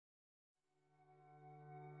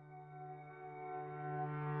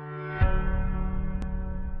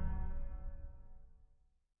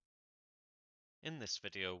In this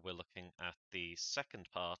video, we're looking at the second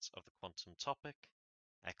part of the quantum topic,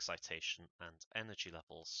 excitation and energy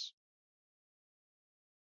levels.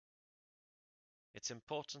 It's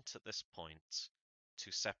important at this point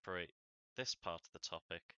to separate this part of the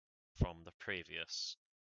topic from the previous.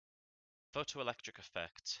 Photoelectric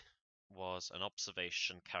effect was an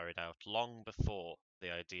observation carried out long before the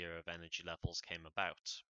idea of energy levels came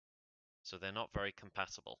about, so they're not very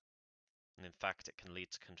compatible, and in fact it can lead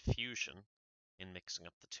to confusion in mixing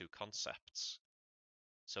up the two concepts.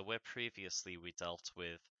 So where previously we dealt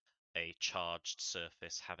with a charged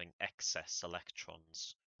surface having excess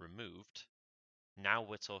electrons removed, now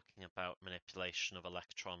we're talking about manipulation of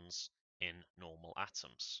electrons in normal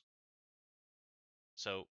atoms.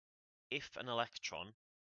 So if an electron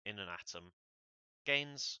in an atom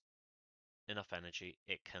gains enough energy,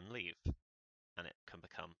 it can leave and it can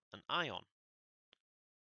become an ion.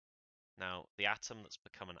 Now, the atom that's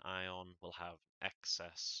become an ion will have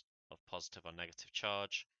excess of positive or negative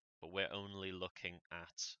charge, but we're only looking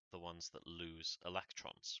at the ones that lose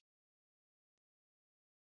electrons.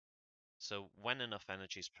 So when enough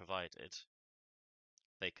energy is provided,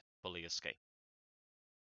 they can fully escape.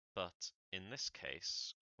 But in this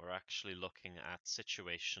case, we're actually looking at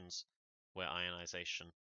situations where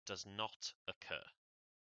ionization does not occur,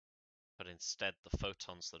 but instead the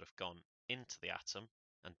photons that have gone into the atom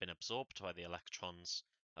and been absorbed by the electrons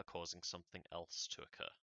are causing something else to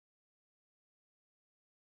occur.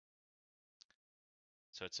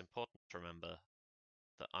 So it's important to remember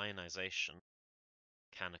that ionization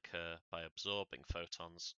can occur by absorbing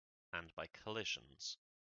photons and by collisions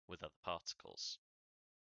with other particles.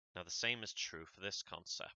 Now the same is true for this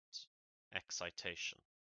concept, excitation.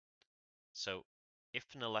 So if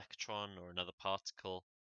an electron or another particle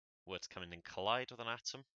were to come in and collide with an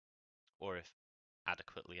atom, or if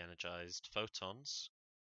adequately energized photons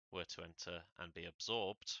were to enter and be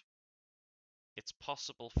absorbed, it's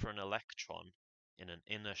possible for an electron in an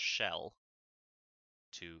inner shell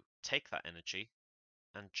to take that energy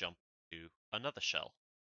and jump to another shell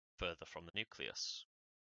further from the nucleus.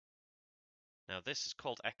 Now this is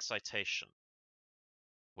called excitation,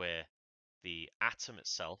 where the atom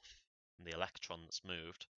itself and the electron that's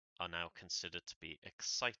moved are now considered to be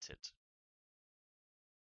excited.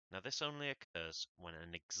 Now this only occurs when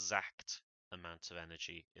an exact amount of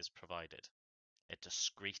energy is provided, a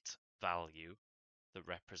discrete value that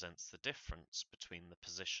represents the difference between the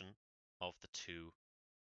position of the two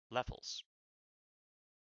levels.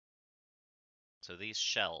 So these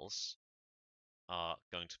shells are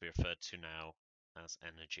going to be referred to now as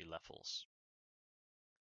energy levels.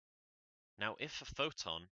 Now, if a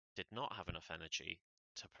photon did not have enough energy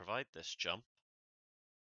to provide this jump,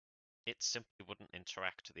 it simply wouldn't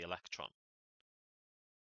interact with the electron,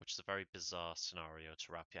 which is a very bizarre scenario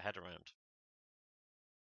to wrap your head around.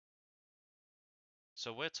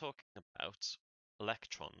 So we're talking about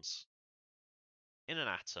electrons in an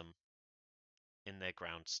atom in their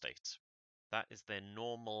ground state. That is their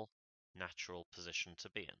normal, natural position to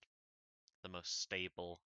be in, the most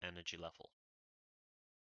stable energy level.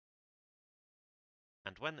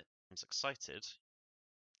 And when it becomes excited,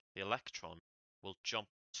 the electron will jump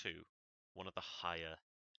to one of the higher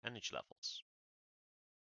energy levels.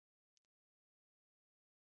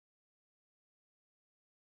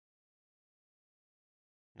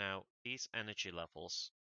 Now, these energy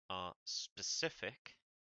levels are specific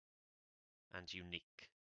and unique.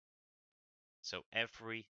 So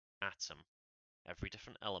every atom, every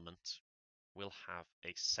different element will have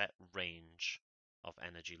a set range of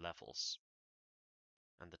energy levels,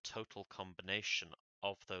 and the total combination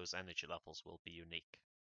of those energy levels will be unique.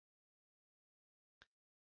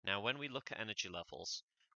 Now, when we look at energy levels,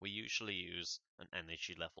 we usually use an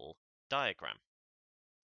energy level diagram.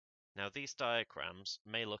 Now, these diagrams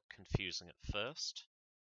may look confusing at first,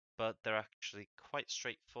 but they're actually quite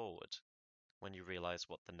straightforward when you realize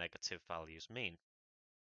what the negative values mean.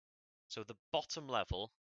 So the bottom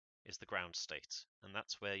level is the ground state, and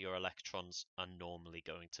that's where your electrons are normally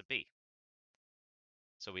going to be.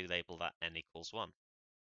 So we label that n equals 1.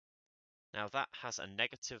 Now that has a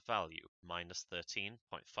negative value, minus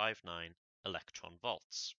 13.59 electron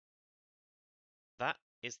volts. That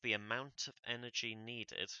is the amount of energy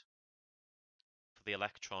needed for the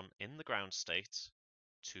electron in the ground state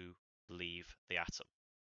to leave the atom,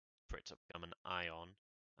 for it to become an ion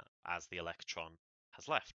as the electron has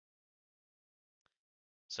left.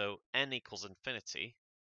 So n equals infinity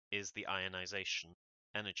is the ionization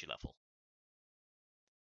energy level.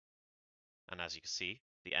 And as you can see,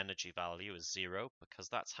 the energy value is 0 because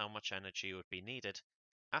that's how much energy would be needed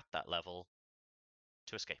at that level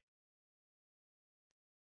to escape.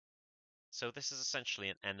 So this is essentially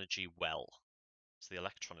an energy well. So the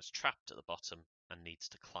electron is trapped at the bottom and needs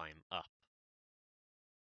to climb up.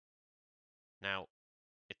 Now,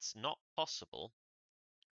 it's not possible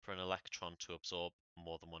for an electron to absorb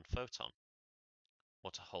more than one photon,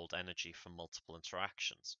 or to hold energy from multiple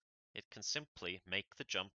interactions. It can simply make the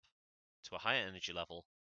jump to a higher energy level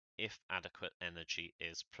if adequate energy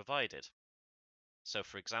is provided. So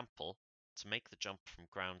for example, to make the jump from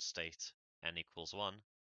ground state n equals 1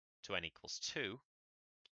 to n equals 2,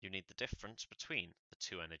 you need the difference between the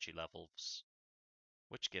two energy levels,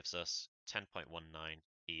 which gives us 10.19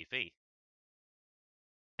 eV.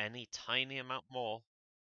 Any tiny amount more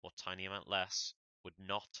or tiny amount less would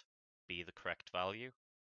not be the correct value,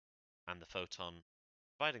 and the photon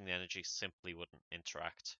providing the energy simply wouldn't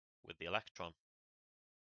interact with the electron.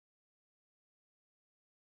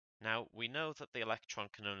 Now, we know that the electron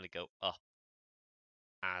can only go up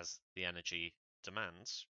as the energy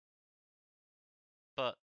demands,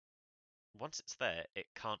 but once it's there, it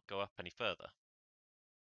can't go up any further.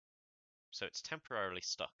 So it's temporarily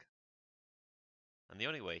stuck. And the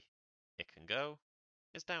only way it can go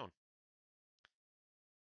is down.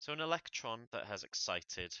 So an electron that has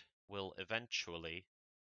excited will eventually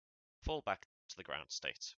fall back to the ground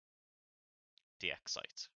state,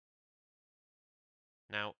 de-excite.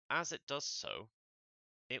 Now, as it does so,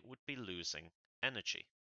 it would be losing energy,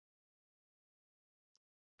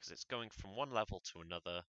 because it's going from one level to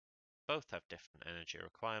another. Both have different energy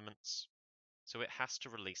requirements, so it has to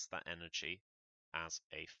release that energy as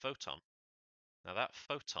a photon. Now that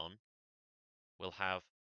photon will have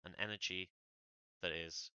an energy that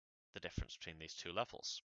is the difference between these two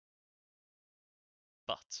levels.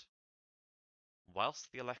 But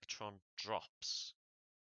whilst the electron drops,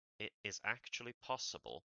 it is actually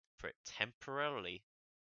possible for it temporarily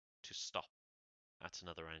to stop at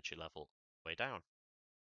another energy level way down.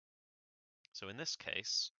 So in this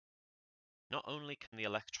case, not only can the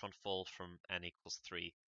electron fall from n equals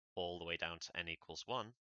 3 all the way down to n equals 1,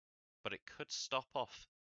 but it could stop off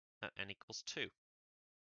at n equals 2,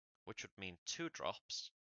 which would mean 2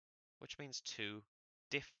 drops, which means 2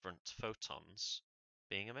 different photons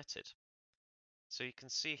being emitted. So you can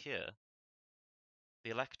see here, the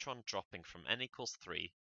electron dropping from n equals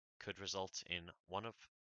 3 could result in one of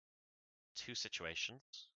two situations.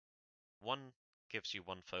 One gives you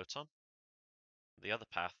 1 photon, the other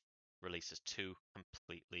path releases 2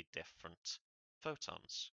 completely different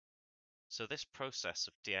photons. So this process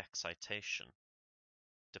of de-excitation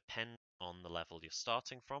depends on the level you're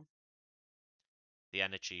starting from. The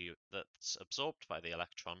energy that's absorbed by the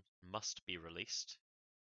electron must be released,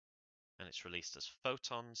 and it's released as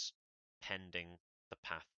photons pending the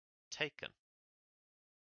path taken.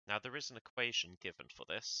 Now there is an equation given for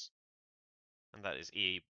this, and that is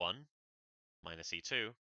E1 minus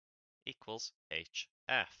E2 equals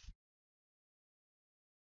HF.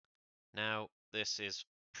 Now this is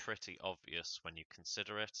pretty obvious when you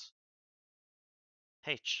consider it.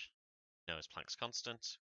 H, we know, is Planck's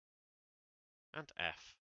constant, and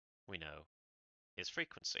F, we know, is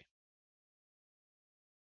frequency.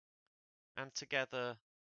 And together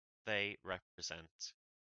they represent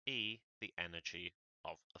E, the energy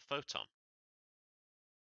of the photon.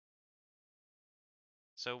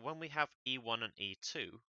 So when we have E1 and E2,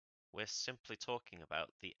 we're simply talking about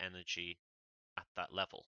the energy at that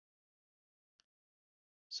level.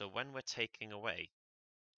 So when we're taking away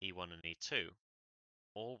E1 and E2,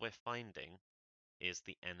 all we're finding is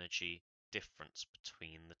the energy difference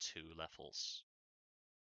between the two levels.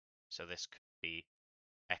 So this could be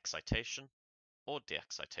excitation or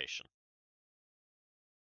de-excitation.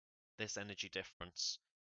 This energy difference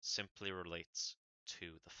simply relates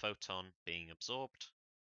to the photon being absorbed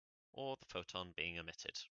or the photon being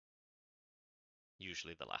emitted,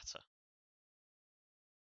 usually the latter.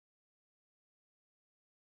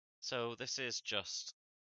 So this is just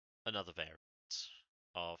another variant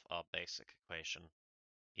of our basic equation,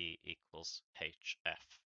 E equals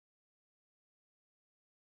HF.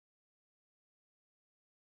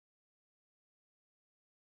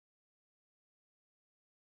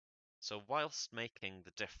 So whilst making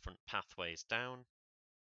the different pathways down,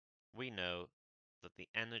 we know that the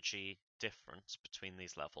energy difference between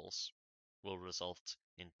these levels will result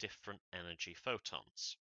in different energy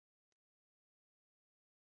photons.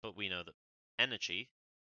 But we know that energy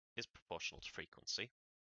is proportional to frequency.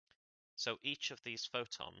 So each of these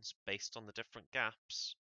photons, based on the different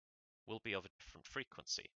gaps, will be of a different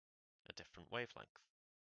frequency, a different wavelength.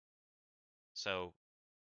 So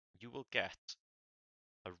you will get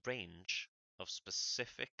a range of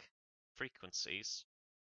specific frequencies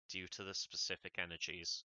due to the specific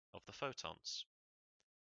energies of the photons.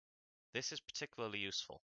 This is particularly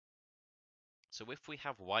useful. So if we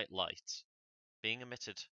have white light being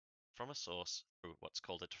emitted from a source through what's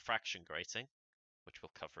called a diffraction grating, which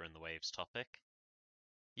we'll cover in the waves topic,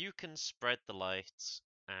 you can spread the light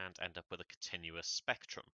and end up with a continuous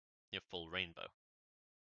spectrum, your full rainbow.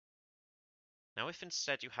 Now, if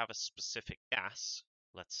instead you have a specific gas,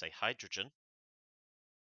 let's say hydrogen,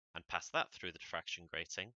 and pass that through the diffraction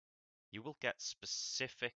grating, you will get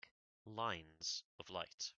specific lines of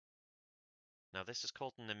light. Now, this is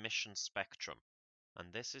called an emission spectrum,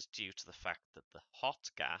 and this is due to the fact that the hot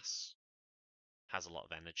gas has a lot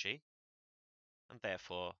of energy, and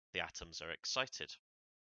therefore the atoms are excited.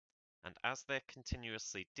 And as they're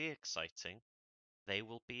continuously de-exciting, they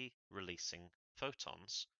will be releasing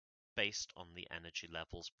photons based on the energy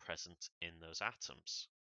levels present in those atoms.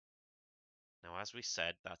 Now, as we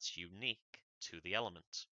said, that's unique to the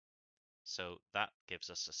element. So that gives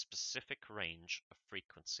us a specific range of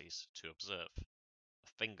frequencies to observe, a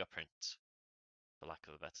fingerprint, for lack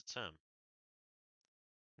of a better term.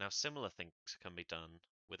 Now, similar things can be done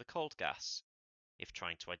with a cold gas. If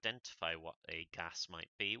trying to identify what a gas might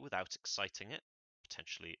be without exciting it,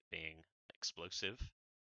 potentially being explosive,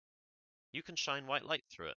 you can shine white light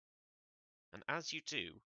through it. And as you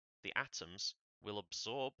do, the atoms will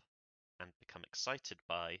absorb and become excited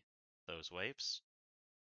by those waves,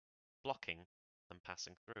 blocking them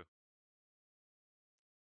passing through.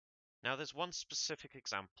 Now, there's one specific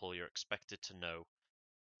example you're expected to know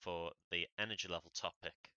for the energy level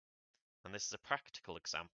topic, and this is a practical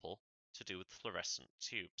example to do with fluorescent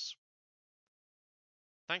tubes.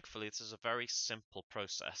 Thankfully, this is a very simple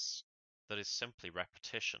process that is simply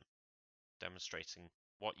repetition, demonstrating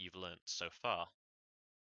what you've learnt so far.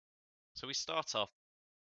 So we start off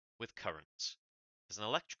with current. There's an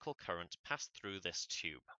electrical current passed through this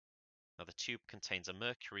tube. Now the tube contains a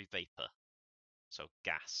mercury vapor, so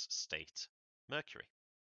gas state mercury.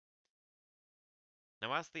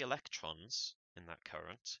 Now as the electrons in that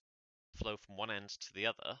current flow from one end to the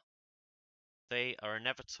other, they are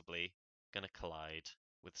inevitably going to collide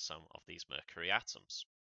with some of these mercury atoms.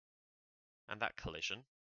 And that collision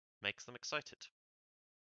makes them excited.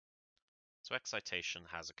 So excitation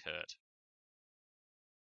has occurred.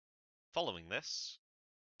 Following this,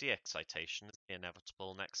 de-excitation is the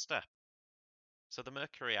inevitable next step. So the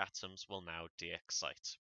mercury atoms will now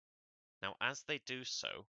de-excite. Now, as they do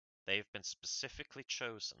so, they've been specifically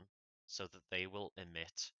chosen so that they will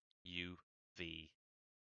emit UV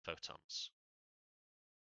photons.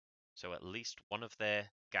 So at least one of their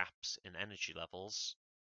gaps in energy levels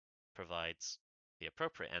provides the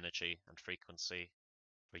appropriate energy and frequency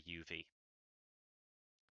for UV.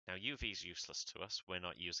 Now, UV is useless to us. We're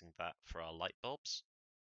not using that for our light bulbs,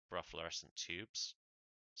 for our fluorescent tubes.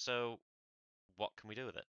 So what can we do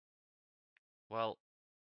with it? Well,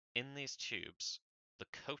 in these tubes, the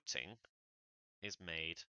coating is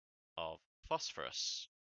made of phosphorus.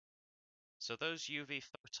 So those UV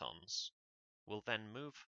photons will then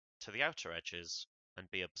move to the outer edges and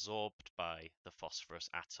be absorbed by the phosphorus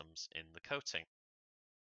atoms in the coating.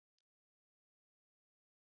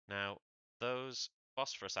 Now, those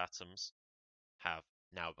phosphorus atoms have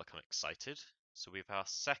now become excited, so we have our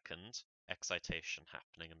second excitation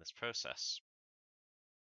happening in this process.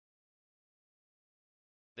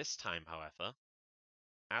 This time, however,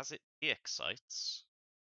 as it de-excites,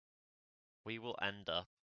 we will end up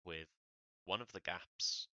with one of the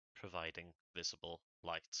gaps providing visible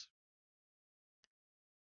light.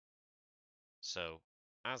 So,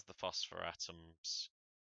 as the phosphor atoms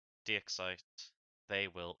de-excite, they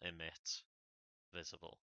will emit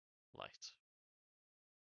visible light.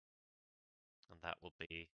 And that will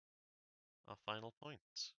be our final point.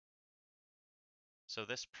 So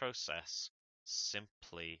this process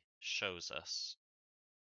simply shows us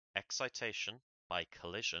excitation by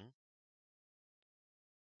collision,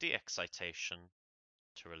 de-excitation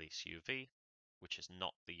to release UV, which is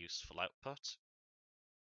not the useful output,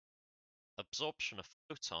 absorption of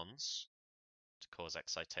photons to cause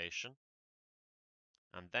excitation,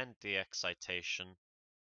 and then de-excitation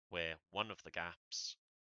where one of the gaps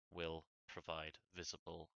will provide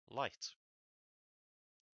visible light.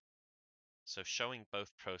 So showing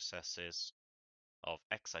both processes of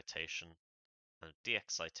excitation and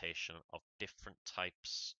de-excitation of different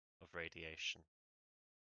types of radiation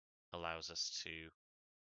allows us to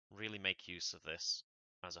really make use of this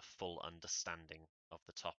as a full understanding of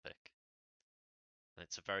the topic. And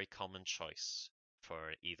it's a very common choice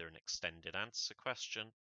for either an extended answer question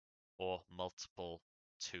or multiple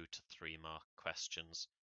 2 to 3 mark questions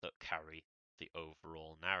that carry the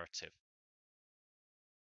overall narrative.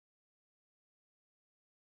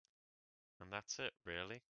 And that's it,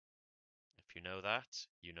 really. If you know that,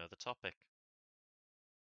 you know the topic.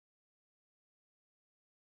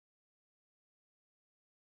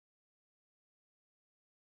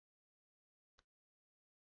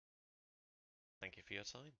 Thank you for your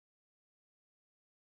time.